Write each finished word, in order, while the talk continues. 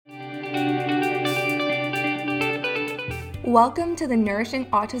Welcome to the Nourishing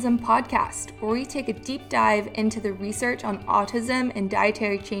Autism podcast, where we take a deep dive into the research on autism and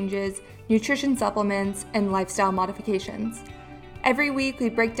dietary changes, nutrition supplements, and lifestyle modifications. Every week, we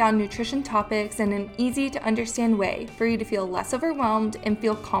break down nutrition topics in an easy-to-understand way for you to feel less overwhelmed and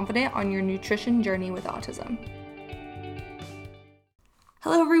feel confident on your nutrition journey with autism.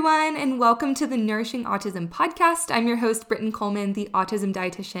 Hello, everyone, and welcome to the Nourishing Autism podcast. I'm your host, Britton Coleman, the autism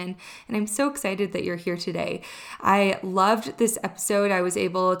dietitian, and I'm so excited that you're here today. I loved this episode. I was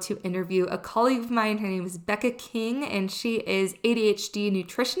able to interview a colleague of mine. Her name is Becca King, and she is ADHD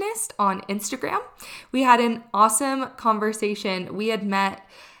nutritionist on Instagram. We had an awesome conversation. We had met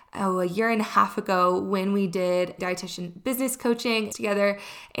a year and a half ago when we did dietitian business coaching together.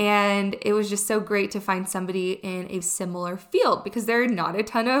 And it was just so great to find somebody in a similar field because there are not a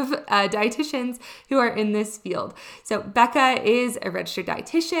ton of dietitians who are in this field. So Becca is a registered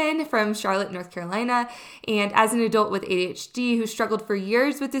dietitian from Charlotte, North Carolina. And as an adult with ADHD who struggled for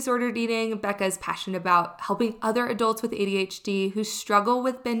years with disordered eating, Becca is passionate about helping other adults with ADHD who struggle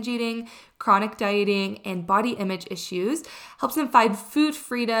with binge eating, chronic dieting, and body image issues, helps them find food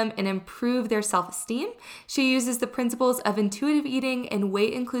freedom and improve their self-esteem. She uses the principles of intuitive eating and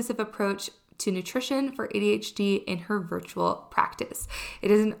weight-inclusive approach to nutrition for ADHD in her virtual practice.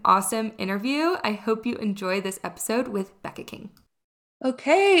 It is an awesome interview. I hope you enjoy this episode with Becca King.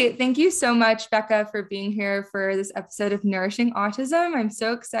 Okay, thank you so much, Becca, for being here for this episode of Nourishing Autism. I'm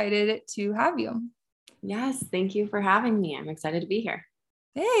so excited to have you. Yes, thank you for having me. I'm excited to be here.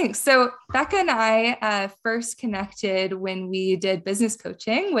 Thanks. So Becca and I first connected when we did business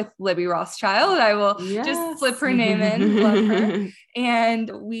coaching with Libby Rothschild. I will just slip her name in, love her.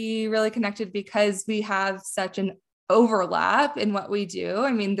 And we really connected because we have such an overlap in what we do.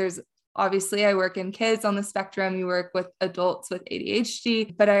 I mean, obviously I work in kids on the spectrum, you work with adults with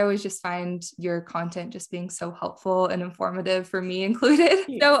ADHD, but I always just find your content just being so helpful and informative for me included.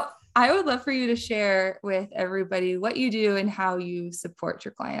 So I would love for you to share with everybody what you do and how you support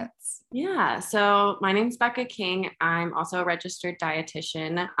your clients. Yeah. So my name's Becca King. I'm also a registered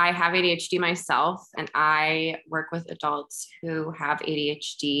dietitian. I have ADHD myself, and I work with adults who have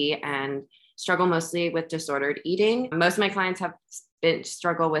ADHD and struggle mostly with disordered eating. Most of my clients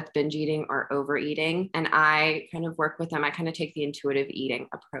struggle with binge eating or overeating, and I kind of work with them. I kind of take the intuitive eating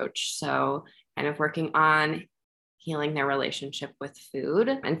approach. So kind of working on healing their relationship with food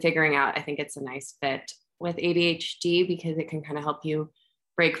and figuring out, I think it's a nice fit with ADHD because it can kind of help you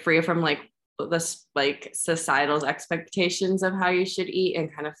break free from societal expectations of how you should eat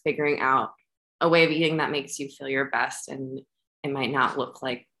and kind of figuring out a way of eating that makes you feel your best. And it might not look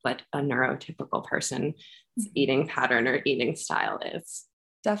like what a neurotypical person's eating pattern or eating style is.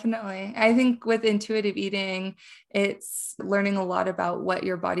 Definitely. I think with intuitive eating, it's learning a lot about what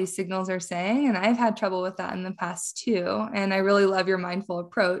your body signals are saying. And I've had trouble with that in the past too. And I really love your mindful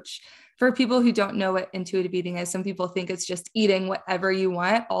approach. For people who don't know what intuitive eating is, some people think it's just eating whatever you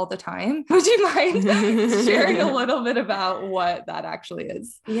want all the time. Would you mind sharing a little bit about what that actually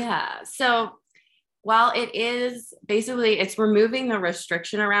is? Yeah. So while it is basically, it's removing the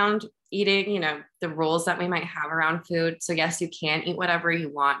restriction around eating, the rules that we might have around food. So yes, you can eat whatever you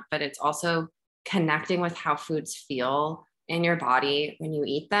want, but it's also connecting with how foods feel in your body when you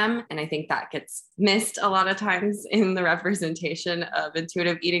eat them. And I think that gets missed a lot of times in the representation of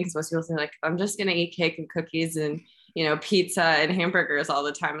intuitive eating. Because most people say like, I'm just going to eat cake and cookies and, pizza and hamburgers all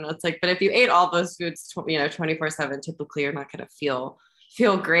the time. And it's like, but if you ate all those foods, 24/7, typically you're not going to feel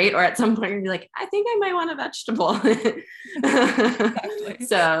great, or at some point you're like, I think I might want a vegetable. Exactly.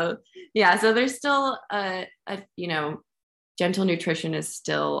 So there's still a gentle nutrition is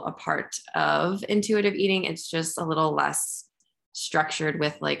still a part of intuitive eating. It's just a little less structured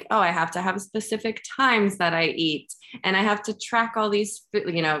with like, oh, I have to have specific times that I eat and I have to track all these,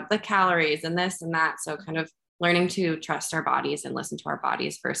 the calories and this and that. So kind of learning to trust our bodies and listen to our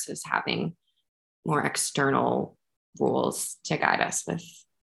bodies versus having more external rules to guide us with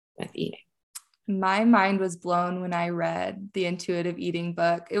eating. My mind was blown when I read the intuitive eating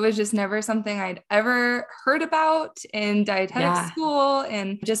book. It was just never something I'd ever heard about in dietetic school.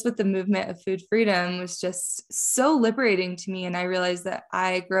 And just with the movement of food freedom was just so liberating to me. And I realized that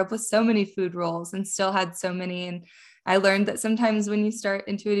I grew up with so many food rules and still had so many. And I learned that sometimes when you start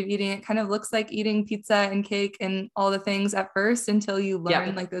intuitive eating, it kind of looks like eating pizza and cake and all the things at first until you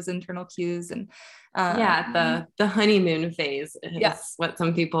learn like those internal cues. And the honeymoon phase is what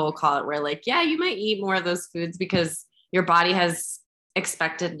some people call it, where like, you might eat more of those foods because your body has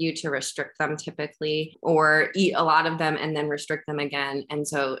expected you to restrict them typically, or eat a lot of them and then restrict them again. And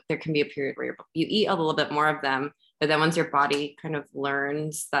so there can be a period where you eat a little bit more of them, but then once your body kind of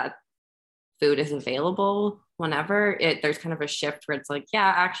learns that food is available whenever there's kind of a shift where it's like,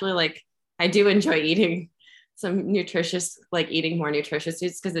 yeah, actually, like I do enjoy eating some nutritious, like eating more nutritious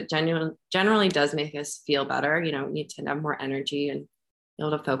foods, because it generally does make us feel better. You know, we tend to have more energy and be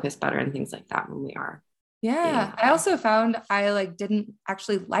able to focus better and things like that when we are. Yeah. I also found I like didn't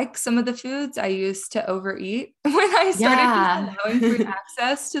actually like some of the foods I used to overeat when I started just allowing free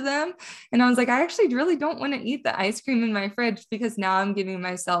access to them. And I was like, I actually really don't want to eat the ice cream in my fridge, because now I'm giving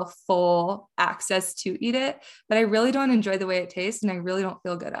myself full access to eat it, but I really don't enjoy the way it tastes and I really don't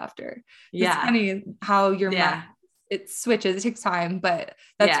feel good after. It's funny how your mind, it switches, it takes time, but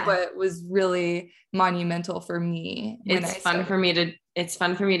that's what was really monumental for me. It's fun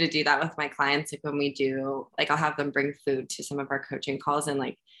for me to do that with my clients. Like when we do, like I'll have them bring food to some of our coaching calls, and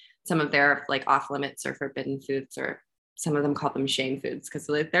like some of their like off limits or forbidden foods, or some of them call them shame foods, because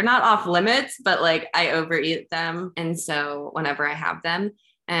like, they're not off limits, but like I overeat them. And so whenever I have them,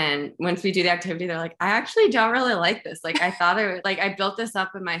 and once we do the activity, they're like, I actually don't really like this. Like I thought I built this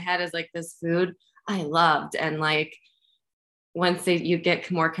up in my head as like this food I loved. And like, once you get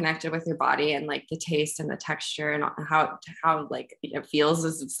more connected with your body and like the taste and the texture and how like it feels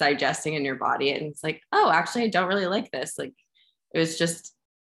as it's digesting in your body. And it's like, oh, actually, I don't really like this. Like, it was just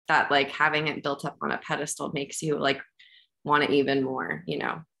that, like having it built up on a pedestal makes you like want it even more, you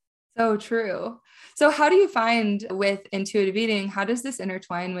know? So true. So how do you find with intuitive eating, how does this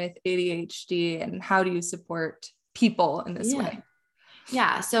intertwine with ADHD, and how do you support people in this way?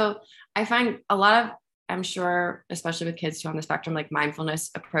 Yeah. So I find a lot of, I'm sure, especially with kids too on the spectrum, like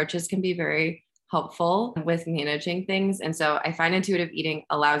mindfulness approaches can be very helpful with managing things. And so I find intuitive eating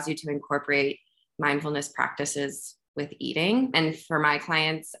allows you to incorporate mindfulness practices with eating. And for my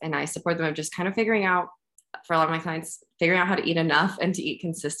clients, and I support them of just kind of figuring out, for a lot of my clients, figuring out how to eat enough and to eat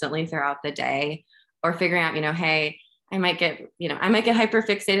consistently throughout the day, or figuring out, you know, hey, I might get hyper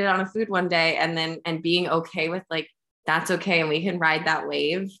fixated on a food one day, and being okay with like, that's okay. And we can ride that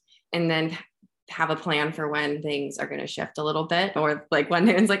wave, and then have a plan for when things are going to shift a little bit. Or like one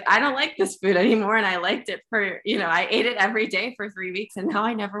day it's like, I don't like this food anymore. And I liked it for, you know, I ate it every day for 3 weeks, and now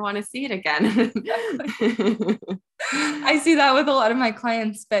I never want to see it again. I see that with a lot of my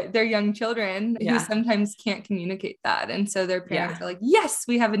clients, but they're young children who sometimes can't communicate that. And so their parents are like, yes,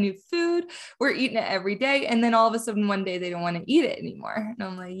 we have a new food, we're eating it every day. And then all of a sudden one day they don't want to eat it anymore. And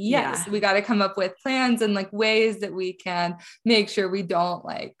I'm like, yes, we got to come up with plans and like ways that we can make sure we don't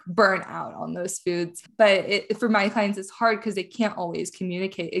like burn out on those foods. But for my clients, it's hard because they can't always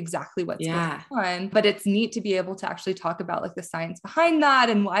communicate exactly what's going on. But it's neat to be able to actually talk about like the science behind that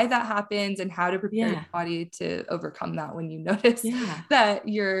and why that happens and how to prepare your body to overcome that when you notice that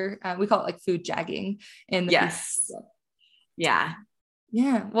you're, we call it like food jagging in the Yeah.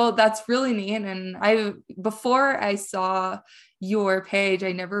 Well, that's really neat. And before I saw your page,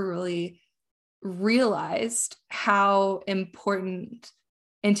 I never really realized how important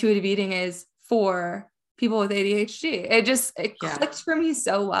intuitive eating is for people with ADHD. It clicked for me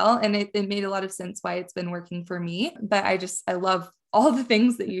so well. And it made a lot of sense why it's been working for me. But I love all the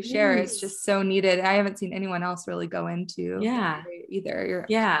things that you share. It's just so needed. I haven't seen anyone else really go into either your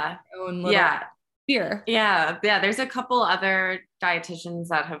own little fear. There's a couple other dietitians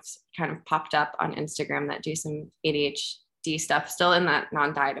that have kind of popped up on Instagram that do some ADHD stuff, still in that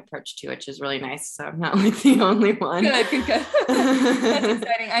non-diet approach too, which is really nice. So I'm not like the only one. Good. That's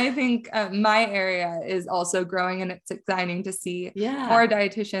exciting. I think my area is also growing, and it's exciting to see more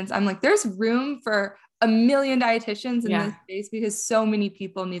dietitians. I'm like, there's room for a million dietitians in this space because so many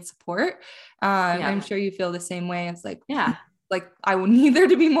people need support. I'm sure you feel the same way. It's like, like I would need there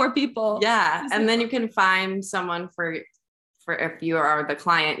to be more people. Yeah. And then you can find someone for if you are the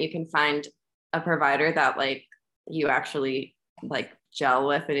client, you can find a provider that like you actually like gel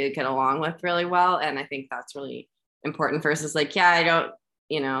with and you get along with really well. And I think that's really important versus like, we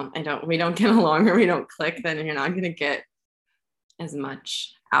don't get along or we don't click, then you're not going to get as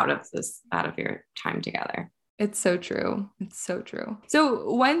much out of your time together. It's so true. It's so true.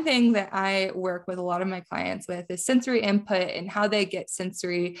 So one thing that I work with a lot of my clients with is sensory input and how they get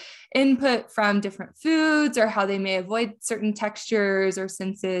sensory input from different foods, or how they may avoid certain textures or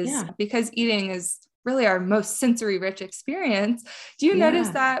senses, because eating is really our most sensory rich experience. Do you notice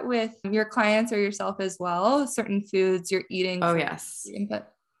that with your clients or yourself as well? Certain foods you're eating. Oh, yes. Input.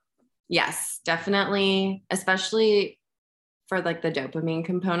 Yes, definitely. Especially for like the dopamine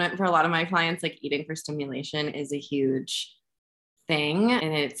component for a lot of my clients, like eating for stimulation is a huge thing.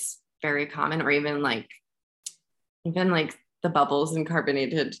 And it's very common, or even like the bubbles and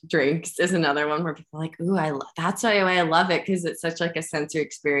carbonated drinks is another one where people are like, ooh, that's why I love it. Cause it's such like a sensory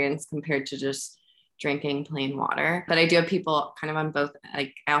experience compared to just drinking plain water. But I do have people kind of on both.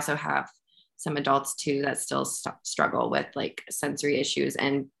 Like I also have some adults too that still struggle with like sensory issues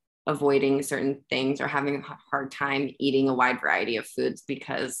and avoiding certain things or having a hard time eating a wide variety of foods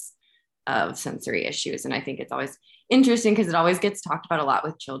because of sensory issues. And I think it's always interesting because it always gets talked about a lot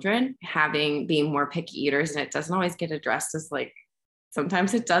with children being more picky eaters, and it doesn't always get addressed as like,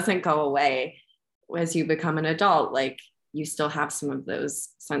 sometimes it doesn't go away as you become an adult. Like you still have some of those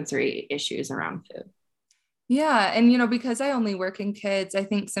sensory issues around food. Yeah. And, because I only work in kids, I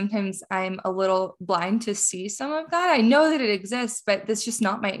think sometimes I'm a little blind to see some of that. I know that it exists, but that's just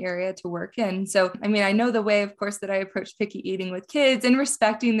not my area to work in. So, I know the way, of course, that I approach picky eating with kids and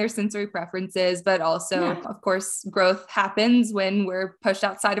respecting their sensory preferences, but also, of course, growth happens when we're pushed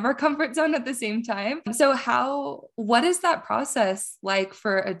outside of our comfort zone at the same time. So what is that process like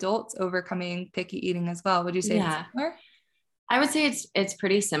for adults overcoming picky eating as well? Would you say it's similar? I would say it's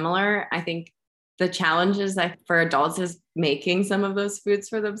pretty similar. I think the challenges for adults is making some of those foods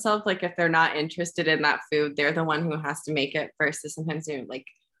for themselves. Like if they're not interested in that food, they're the one who has to make it first. Sometimes like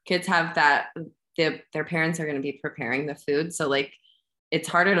kids have that, their parents are going to be preparing the food. So like, it's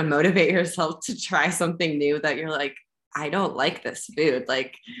harder to motivate yourself to try something new that you're like, I don't like this food.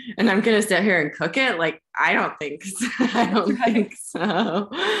 Like, and I'm going to sit here and cook it. Like, I don't think so. Think so.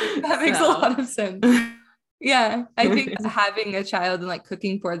 That makes a lot of sense. Yeah, I think having a child and like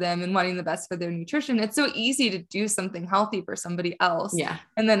cooking for them and wanting the best for their nutrition, it's so easy to do something healthy for somebody else. Yeah.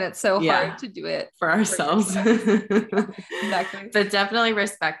 And then it's so hard to do it for ourselves. Exactly. But definitely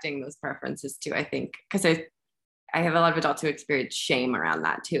respecting those preferences too, I think, because I have a lot of adults who experience shame around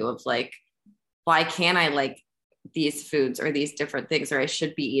that too, of like, why can't I like these foods or these different things, or I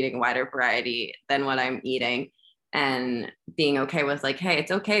should be eating a wider variety than what I'm eating, and being okay with like, hey,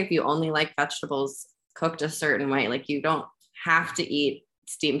 it's okay if you only like vegetables cooked a certain way. Like you don't have to eat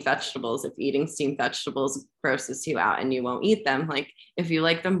steamed vegetables if eating steamed vegetables grosses you out and you won't eat them. Like if you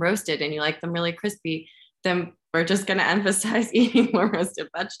like them roasted and you like them really crispy, then we're just going to emphasize eating more roasted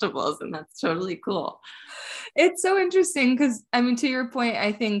vegetables, and that's totally cool. It's so interesting because to your point,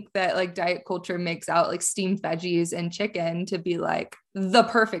 I think that like diet culture makes out like steamed veggies and chicken to be like the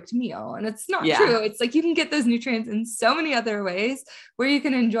perfect meal. And it's not true. It's like you can get those nutrients in so many other ways where you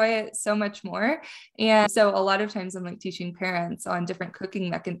can enjoy it so much more. And so a lot of times I'm like teaching parents on different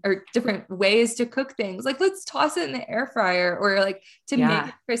cooking or different ways to cook things. Like let's toss it in the air fryer, or like to make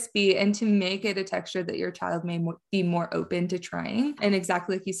it crispy and to make it a texture that your child may be more open to trying. And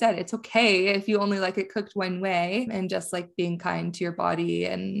exactly like you said, it's okay if you only like it cooked one way, and just like being kind to your body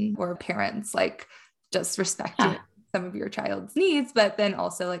or parents, like just respecting some of your child's needs, but then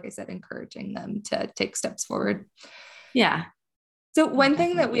also, like I said, encouraging them to take steps forward. Yeah. So one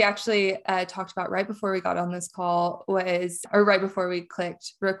thing that we actually talked about right before we got on this call or right before we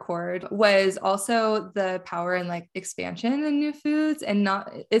clicked record, was also the power and like expansion in new foods. And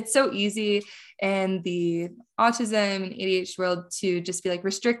it's so easy in the autism and ADHD world to just be like,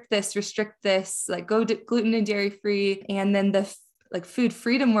 restrict this, like go gluten and dairy free. And then the like food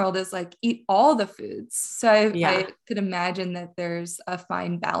freedom world is like eat all the foods. So I could imagine that there's a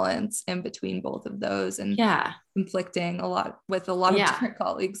fine balance in between both of those, and conflicting a lot with a lot of different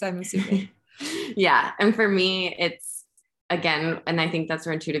colleagues, I'm assuming. And for me, it's again, and I think that's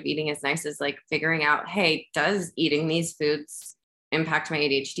where intuitive eating is nice, is like figuring out, hey, does eating these foods impact my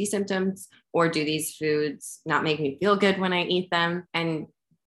ADHD symptoms, or do these foods not make me feel good when I eat them? And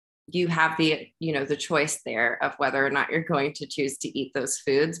you have the choice there of whether or not you're going to choose to eat those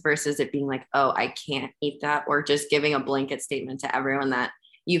foods, versus it being like, oh, I can't eat that, or just giving a blanket statement to everyone that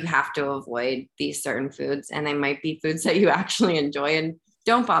you have to avoid these certain foods. And they might be foods that you actually enjoy and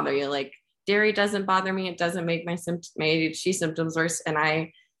don't bother you. Like dairy doesn't bother me. It doesn't make my ADHD symptoms worse. And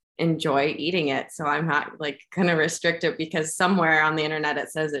I enjoy eating it. So I'm not like going to restrict it because somewhere on the internet it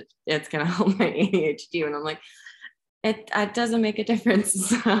says it's going to help my ADHD. And I'm like, it doesn't make a difference.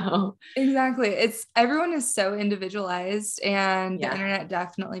 So exactly. Everyone is so individualized, and the internet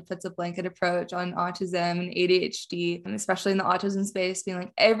definitely puts a blanket approach on autism and ADHD, and especially in the autism space, being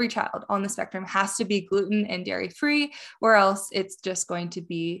like every child on the spectrum has to be gluten and dairy free, or else it's just going to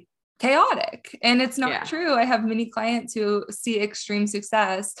be chaotic. And it's not true. I have many clients who see extreme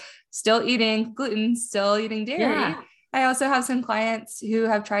success still eating gluten, still eating dairy. I also have some clients who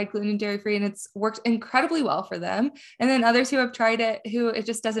have tried gluten and dairy free, and it's worked incredibly well for them. And then others who have tried it, who it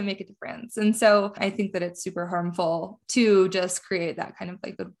just doesn't make a difference. And so I think that it's super harmful to just create that kind of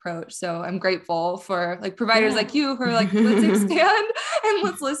like approach. So I'm grateful for like providers like you who are like, let's expand and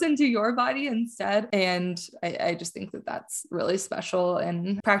let's listen to your body instead. And I just think that that's really special.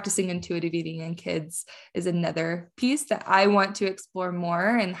 And practicing intuitive eating in kids is another piece that I want to explore more,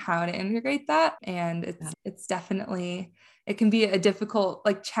 and how to integrate that. And it's definitely it can be a difficult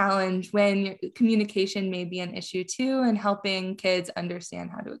like challenge when communication may be an issue too, and helping kids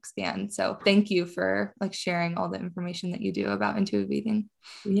understand how to expand. So thank you for like sharing all the information that you do about intuitive eating.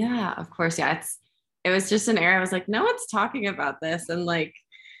 Yeah, of course. Yeah. It was just an area I was like, no one's talking about this. And like,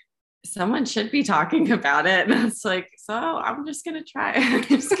 someone should be talking about it. And it's like, so I'm just going to try. I'm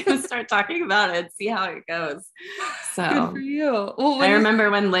just going to start talking about it and see how it goes. So good for you. Well, I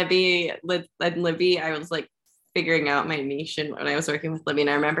remember when Libby, I was like figuring out my niche and when I was working with Libby, and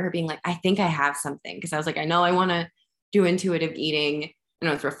I remember her being like, I think I have something. Cause I was like, I know I want to do intuitive eating. And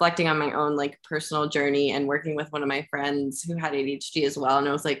I was reflecting on my own like personal journey and working with one of my friends who had ADHD as well. And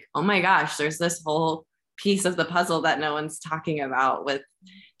I was like, oh my gosh, there's this whole piece of the puzzle that no one's talking about with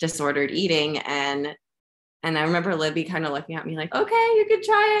disordered eating. And I remember Libby kind of looking at me like, okay, you can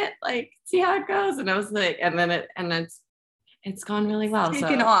try it, like see how it goes. And I was like, and then it's gone really well.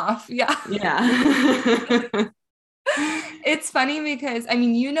 Taken off. Yeah. Yeah. It's funny because I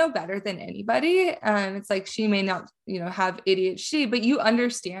mean, you know better than anybody. It's like she may not, have ADHD, but you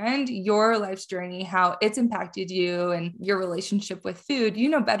understand your life's journey, how it's impacted you and your relationship with food. You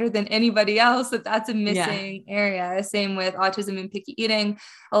know better than anybody else that that's a missing area. Same with autism and picky eating.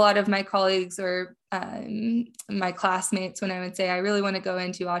 A lot of my colleagues or my classmates, when I would say I really want to go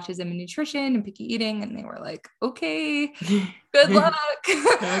into autism and nutrition and picky eating, and they were like, okay, good luck.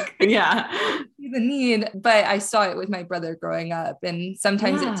 Yeah. The need, but I saw it with my brother growing up, and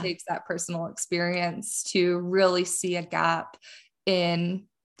sometimes it takes that personal experience to really see a gap in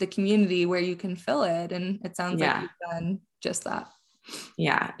the community where you can fill it, and it sounds like you've done just that.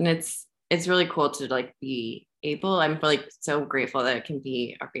 Yeah, and it's really cool to like be able. I'm like so grateful that it can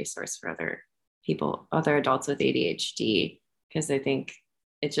be a resource for other people, other adults with ADHD, because I think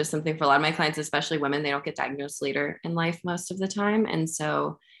it's just something for a lot of my clients, especially women. They don't get diagnosed later in life most of the time, and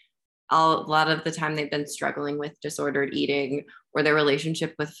so a lot of the time they've been struggling with disordered eating or their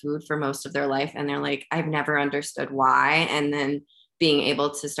relationship with food for most of their life. And they're like, I've never understood why. And then being able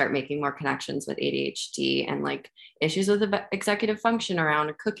to start making more connections with ADHD and like issues with the executive function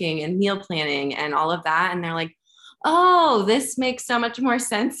around cooking and meal planning and all of that. And they're like, oh, this makes so much more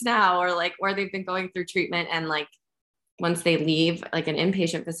sense now. Or like, where they've been going through treatment and like, once they leave like an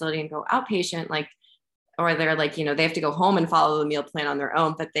inpatient facility and go outpatient, like, or they're like, they have to go home and follow the meal plan on their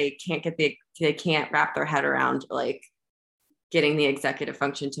own, but they can't wrap their head around like getting the executive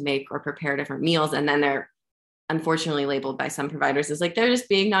function to make or prepare different meals. And then they're unfortunately labeled by some providers as like, they're just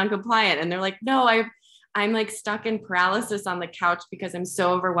being non-compliant. And they're like, no, I'm like stuck in paralysis on the couch because I'm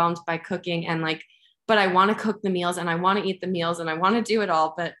so overwhelmed by cooking and like, but I want to cook the meals and I want to eat the meals and I want to do it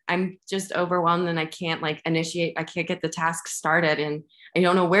all, but I'm just overwhelmed and I can't like I can't get the task started and I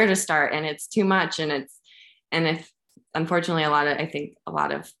don't know where to start and it's too much. And if unfortunately, a lot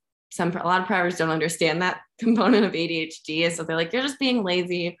of providers don't understand that component of ADHD. So they're like, you're just being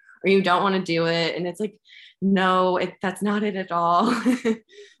lazy or you don't want to do it. And it's like, no, that's not it at all.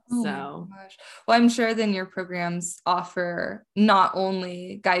 So, well, I'm sure then your programs offer not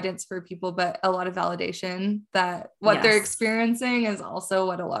only guidance for people, but a lot of validation that what they're experiencing is also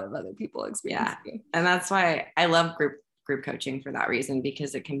what a lot of other people experience. Yeah. And that's why I love group coaching for that reason,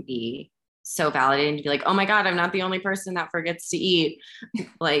 because it can be so validating to be like, oh my God, I'm not the only person that forgets to eat.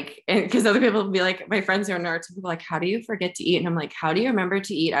 Like, because other people will be like, my friends who are neurotypical, like, how do you forget to eat? And I'm like, how do you remember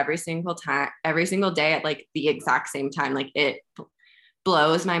to eat every single day at like the exact same time? Like it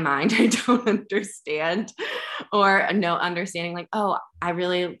blows my mind. I don't understand, or no understanding like, oh,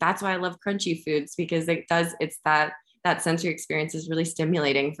 that's why I love crunchy foods, because it's that sensory experience is really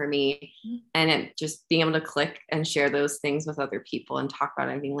stimulating for me. And it just being able to click and share those things with other people and talk about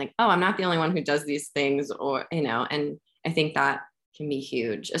it and being like, oh, I'm not the only one who does these things, or, and I think that can be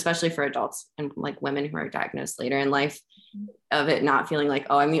huge, especially for adults and like women who are diagnosed later in life, of it not feeling like,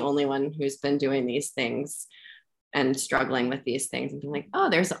 oh, I'm the only one who's been doing these things and struggling with these things, and being like, oh,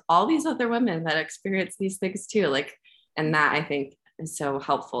 there's all these other women that experience these things too. Like, and that I think is so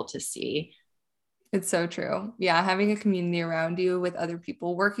helpful to see. It's so true. Yeah. Having a community around you with other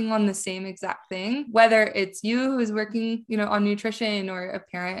people working on the same exact thing, whether it's you who's working, on nutrition or a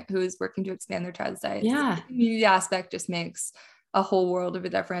parent who is working to expand their child's diet. Yeah. The community aspect just makes a whole world of a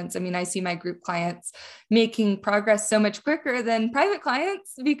difference. I mean, I see my group clients making progress so much quicker than private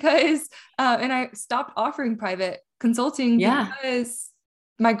clients because, and I stopped offering private consulting because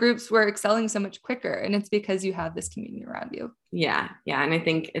my groups were excelling so much quicker. And it's because you have this community around you. Yeah. Yeah. And I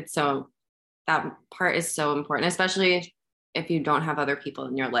think that part is so important, especially if you don't have other people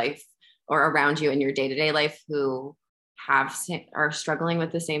in your life or around you in your day-to-day life who are struggling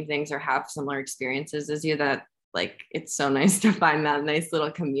with the same things or have similar experiences as you, that like, it's so nice to find that nice little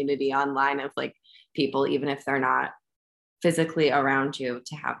community online of like people, even if they're not physically around you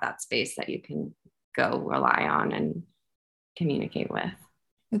to have that space that you can go rely on and communicate with.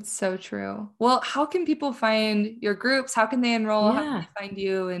 It's so true. Well, how can people find your groups? How can they enroll? How can they find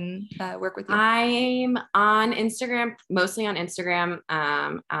you and work with you? I'm on Instagram, mostly on Instagram,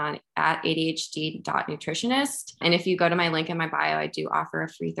 at ADHD.nutritionist. And if you go to my link in my bio, I do offer a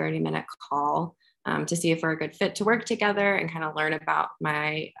free 30-minute call to see if we're a good fit to work together and kind of learn about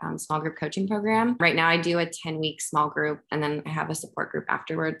my small group coaching program. Right now, I do a 10-week small group, and then I have a support group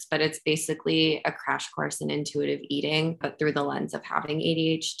afterwards, but it's basically a crash course in intuitive eating, but through the lens of having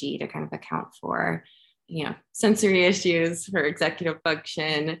ADHD to kind of account for, sensory issues, for executive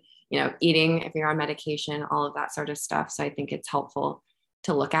function, eating if you're on medication, all of that sort of stuff. So I think it's helpful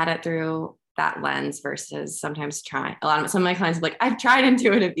to look at it through that lens versus sometimes some of my clients are like, I've tried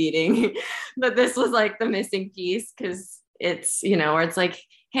intuitive eating, but this was like the missing piece, because it's, or it's like,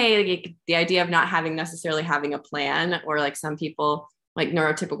 hey, the idea of not necessarily having a plan, or like some people, like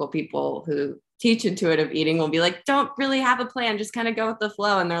neurotypical people who teach intuitive eating will be like, don't really have a plan, just kind of go with the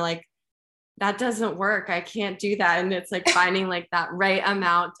flow. And they're like, that doesn't work. I can't do that. And it's like finding like that right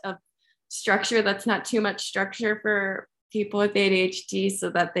amount of structure that's not too much structure for people with ADHD, so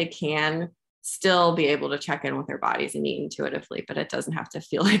that they can still be able to check in with their bodies and eat intuitively, but it doesn't have to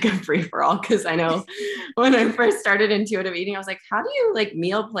feel like a free for all. Cause I know when I first started intuitive eating, I was like, how do you like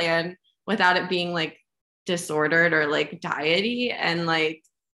meal plan without it being like disordered or like diety, and like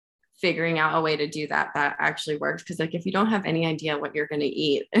figuring out a way to do that actually works. Cause like, if you don't have any idea what you're going to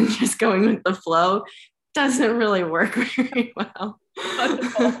eat and just going with the flow, doesn't really work very well.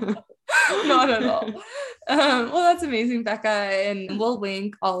 Not at all. Well, that's amazing, Becca. And we'll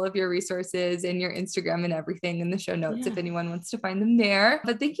link all of your resources and your Instagram and everything in the show notes if anyone wants to find them there.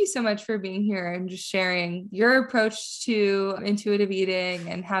 But thank you so much for being here and just sharing your approach to intuitive eating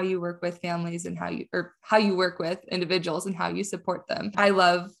and how you work with families and how you work with individuals and how you support them. I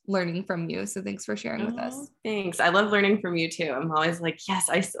love learning from you. So thanks for sharing with us. Thanks. I love learning from you too. I'm always like, yes,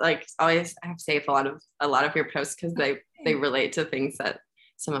 I have saved a lot of your posts, because they relate to things that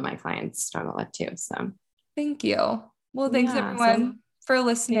some of my clients struggle with too. So thank you. Well, thanks everyone for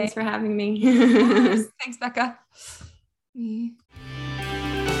listening. Thanks for having me. Yes, thanks, Becca.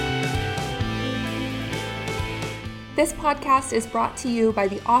 This podcast is brought to you by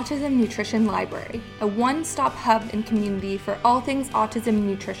the Autism Nutrition Library, a one-stop hub and community for all things autism and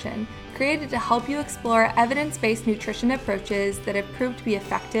nutrition, created to help you explore evidence-based nutrition approaches that have proved to be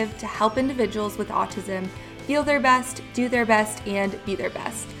effective to help individuals with autism feel their best, do their best, and be their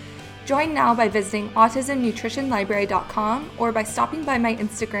best. Join now by visiting autismnutritionlibrary.com or by stopping by my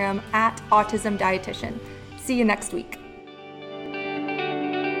Instagram @autismdietitian. See you next week.